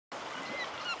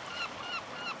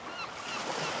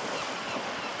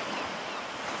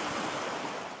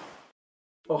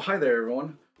Oh, hi there,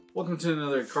 everyone. Welcome to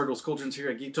another Cardwell's Cauldrons here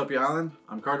at Geektopia Island.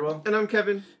 I'm Cardwell. And I'm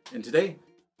Kevin. And today,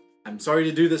 I'm sorry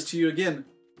to do this to you again,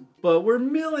 but we're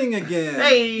milling again.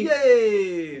 Hey!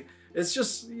 Yay! It's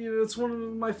just, it's one of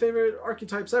my favorite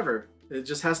archetypes ever. It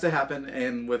just has to happen,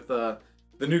 and with the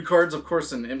new cards, of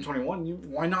course, in M21,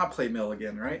 why not play mill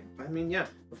again, right? I mean, yeah.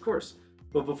 Of course.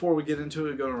 But before we get into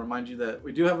it, I'm going to remind you that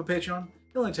we do have a Patreon.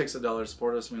 It only takes $1 to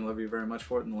support us, and we love you very much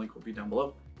for it, and the link will be down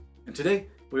below. And today,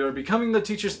 we are becoming the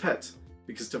teacher's pet,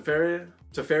 because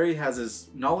Teferi has his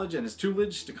knowledge and his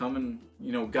tutelage to come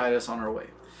and, guide us on our way.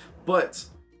 But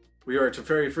we are a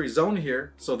Teferi-free zone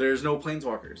here, so there's no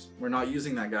planeswalkers. We're not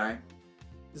using that guy.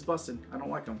 He's busted. I don't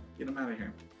like him. Get him out of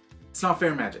here. It's not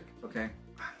fair magic, okay?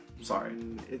 I'm sorry.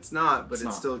 It's not, but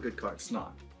it's still a good card. It's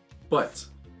not. But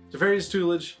Teferi's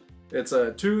tutelage, it's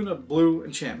a 2 and a blue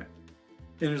enchantment.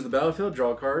 Enters the battlefield,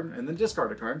 draw a card, and then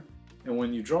discard a card. And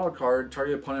when you draw a card,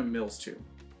 target opponent mills 2.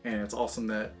 And it's awesome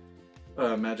that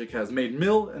Magic has made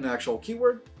mill an actual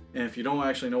keyword. And if you don't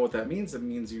actually know what that means, it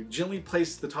means you gently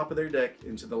place the top of their deck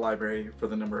into the library for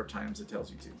the number of times it tells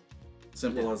you to.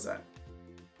 Simple as that.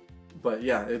 But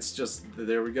yeah, it's just,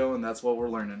 there we go, and that's what we're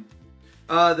learning.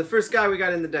 The first guy we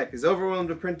got in the deck is Overwhelmed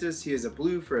Apprentice. He is a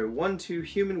blue for a 1/2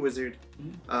 human wizard.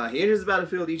 He enters the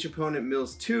battlefield, each opponent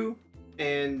mills 2,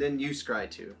 and then you scry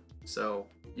 2. So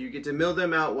you get to mill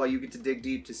them out while you get to dig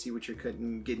deep to see what you're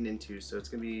getting into. So it's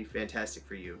going to be fantastic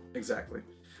for you. Exactly.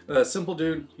 Simple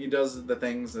dude, he does the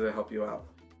things that help you out.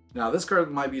 Now this card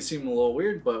might be seeming a little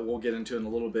weird, but we'll get into it in a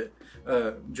little bit.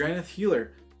 Drannith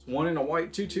Healer. It's 1 and a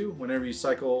white 2/2. Whenever you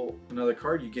cycle another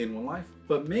card, you gain 1 life.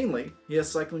 But mainly, he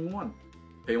has cycling 1.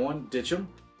 Pay 1, ditch him,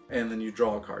 and then you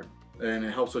draw a card. And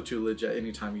it helps with tutelage at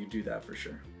any time you do that for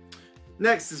sure.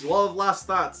 Next is Wall of Lost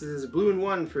Thoughts. This is a blue and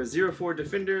 1 for a 0/4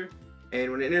 defender. And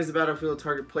when it enters the battlefield,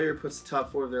 target player puts the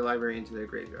top 4 of their library into their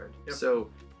graveyard. Yep. So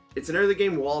it's an early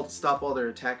game wall to stop all their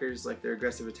attackers, like their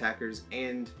aggressive attackers,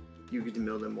 and you get to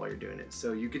mill them while you're doing it.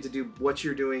 So you get to do what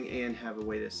you're doing and have a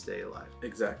way to stay alive.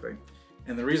 Exactly.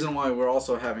 And the reason why we're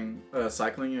also having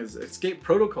cycling is Escape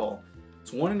Protocol.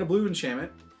 It's 1 and a blue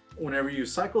enchantment. Whenever you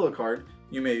cycle a card,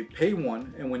 you may pay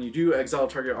 1, and when you do, exile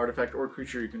target artifact or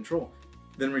creature you control.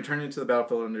 Then return it to the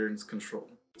battlefield under its control.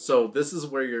 So this is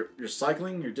where you're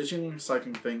cycling, you're ditching,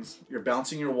 cycling things, you're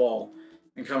bouncing your wall,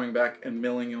 and coming back and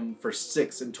milling them for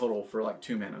 6 in total for like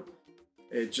 2 mana.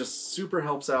 It just super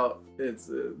helps out.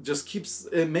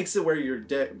 It makes it where your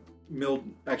deck milled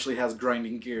actually has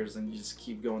grinding gears, and you just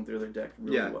keep going through their deck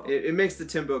really well. It makes the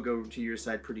tempo go to your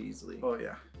side pretty easily. Oh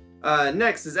yeah.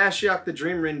 Next is Ashiok the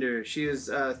Dream Render. She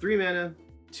is 3 mana,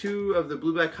 2 of the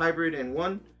blue-black hybrid, and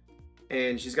 1.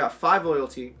 And she's got 5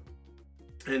 loyalty.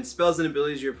 And spells and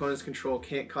abilities your opponent's control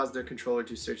can't cause their controller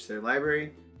to search their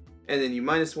library. And then you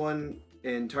 -1,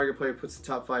 and target player puts the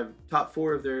top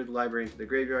 4 of their library into the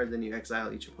graveyard. Then you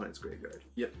exile each opponent's graveyard.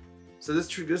 Yep. So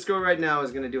this go right now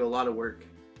is going to do a lot of work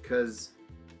because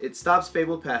it stops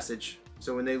Fabled Passage.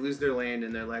 So when they lose their land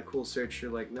and they're like, cool, search, you're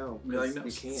like, no, we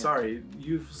can't. Sorry,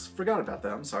 you forgot about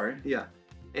that. I'm sorry. Yeah.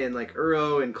 And like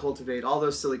Uro and Cultivate, all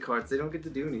those silly cards, they don't get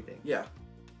to do anything. Yeah.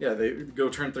 Yeah, they go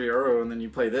turn 3 Uro, and then you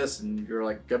play this, and you're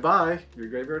like, goodbye, your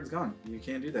graveyard's gone. You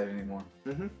can't do that anymore.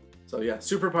 So yeah,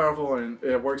 super powerful, and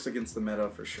it works against the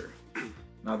meta for sure.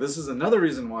 Now this is another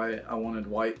reason why I wanted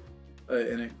white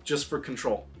in it, just for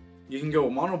control. You can go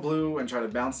mono blue and try to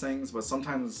bounce things, but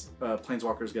sometimes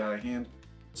planeswalkers get out of hand,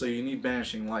 so you need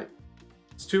Banishing Light.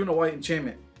 It's 2 and a white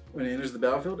enchantment. When it enters the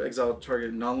battlefield, exile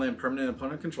target non-land permanent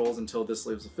opponent controls until this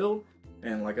leaves the field.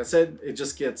 And like I said, it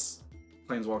just gets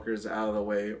planeswalkers out of the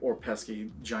way, or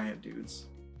pesky giant dudes.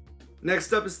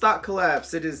 Next up is Thought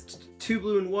Collapse. It is 2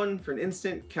 blue and 1 for an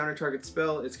instant counter target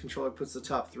spell. Its controller puts the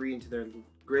top 3 into their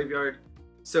graveyard.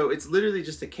 So it's literally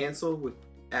just a cancel with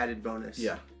added bonus.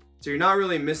 Yeah. So you're not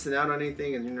really missing out on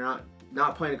anything, and you're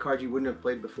not playing a card you wouldn't have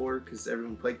played before because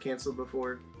everyone played cancel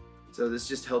before. So this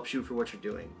just helps you for what you're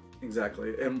doing.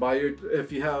 Exactly. And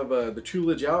if you have the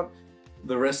tutelage out,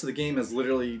 the rest of the game is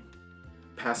literally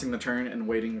passing the turn and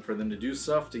waiting for them to do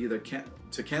stuff to either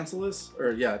cancel this,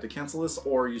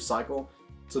 or you cycle.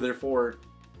 So therefore,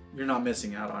 you're not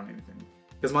missing out on anything.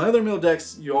 Because my other mill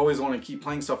decks, you always want to keep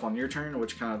playing stuff on your turn,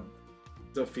 which kind of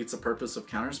defeats the purpose of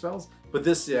counter spells. But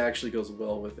this actually goes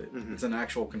well with it. It's an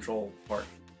actual control part.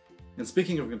 And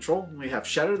speaking of control, we have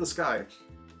Shatter the Sky.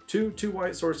 2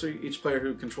 white sorcery. Each player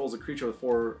who controls a creature with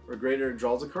 4 or greater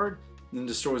draws a card, and then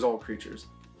destroys all creatures.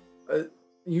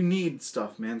 You need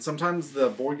stuff, man. Sometimes the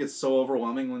board gets so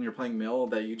overwhelming when you're playing mill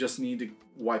that you just need to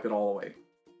wipe it all away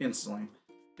instantly.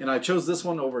 And I chose this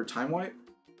one over Time Wipe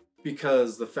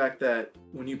because the fact that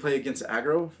when you play against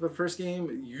aggro for the first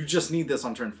game, you just need this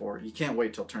on turn 4. You can't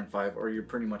wait till turn 5 or you're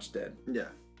pretty much dead. Yeah.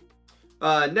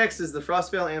 Next is the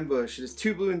Frostveil Ambush. It is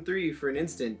 2 blue and 3 for an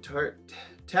instant.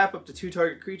 Tap up to 2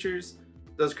 target creatures.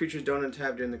 Those creatures don't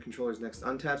untap during the controller's next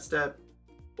untap step.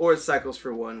 Or it cycles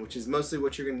for 1, which is mostly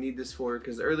what you're going to need this for.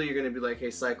 Because early you're going to be like,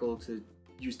 hey, cycle to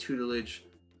use Tutelage.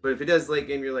 But if it does late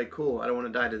game, you're like, cool, I don't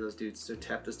want to die to those dudes, so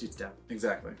tap those dudes down.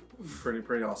 Exactly.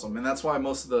 Pretty awesome. And that's why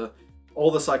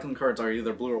all the cycling cards are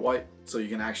either blue or white, so you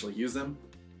can actually use them.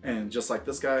 And just like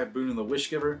this guy, Boon and the Wish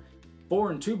Giver,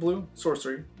 4 and 2 blue,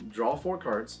 sorcery, draw 4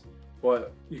 cards.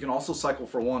 But you can also cycle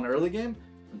for 1 early game,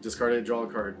 discard it, draw a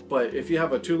card. But if you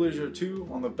have a Tutelage or 2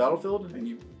 on the battlefield and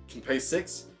you can pay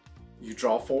 6, you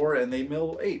draw 4 and they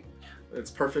mill 8. It's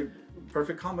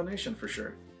perfect combination for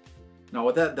sure. Now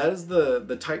with that is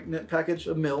the tight knit package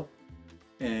of mill,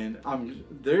 and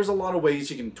there's a lot of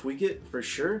ways you can tweak it for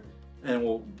sure, and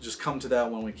we'll just come to that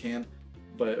when we can.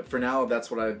 But for now, that's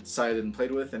what I decided and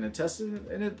played with, and it tested,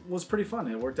 and it was pretty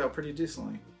fun. It worked out pretty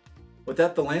decently. With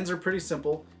that, the lands are pretty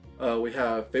simple. We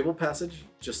have Fabled Passage,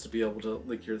 just to be able to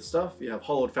leak your stuff. You have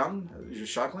Hallowed Fountain, your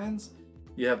shock lands.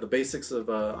 You have the basics of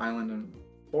Island and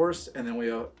Forest, and then we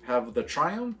have the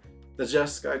Triome, the Shatter the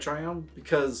Sky Triome,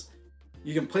 because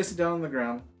you can place it down on the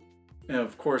ground, and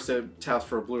of course it taps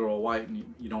for a blue or a white, and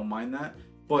you don't mind that.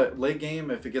 But late game,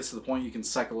 if it gets to the point, you can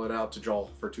cycle it out to draw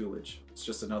for Tutelage. It's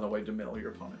just another way to mill your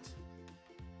opponents.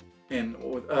 And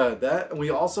with that,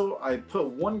 I put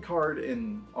 1 card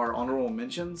in our honorable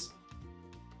mentions.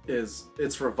 It's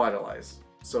Revitalize.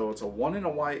 So it's a 1 and a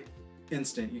white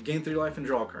instant. You gain 3 life and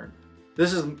draw a card.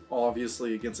 This is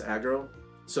obviously against aggro,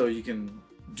 so you can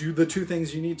do the 2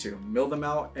 things you need to. Mill them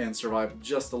out and survive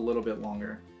just a little bit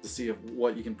longer to see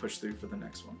what you can push through for the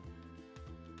next one.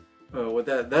 With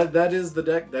that is the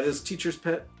deck. That is Teacher's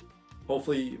Pet.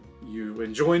 Hopefully you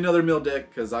enjoy another mill deck,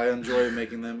 because I enjoy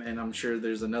making them, and I'm sure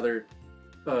there's another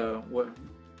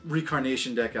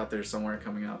Recarnation deck out there somewhere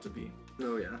coming out to be.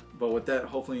 Oh yeah. But with that,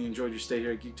 hopefully you enjoyed your stay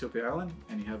here at Geektopia Island,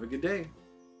 and you have a good day.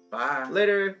 Bye.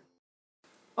 Later.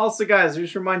 Also, guys,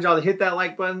 just remind y'all to hit that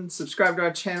like button, subscribe to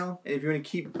our channel, and if you want to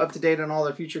keep up to date on all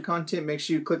our future content, make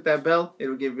sure you click that bell.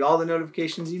 It'll give you all the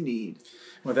notifications you need.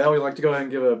 With that, we'd like to go ahead and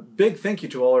give a big thank you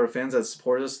to all our fans that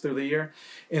support us through the year,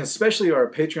 and especially our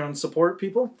Patreon support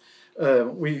people.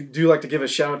 We do like to give a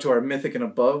shout out to our Mythic and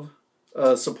Above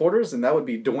supporters, and that would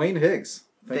be Dwayne Higgs.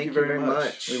 Thank you very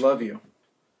much. We love you.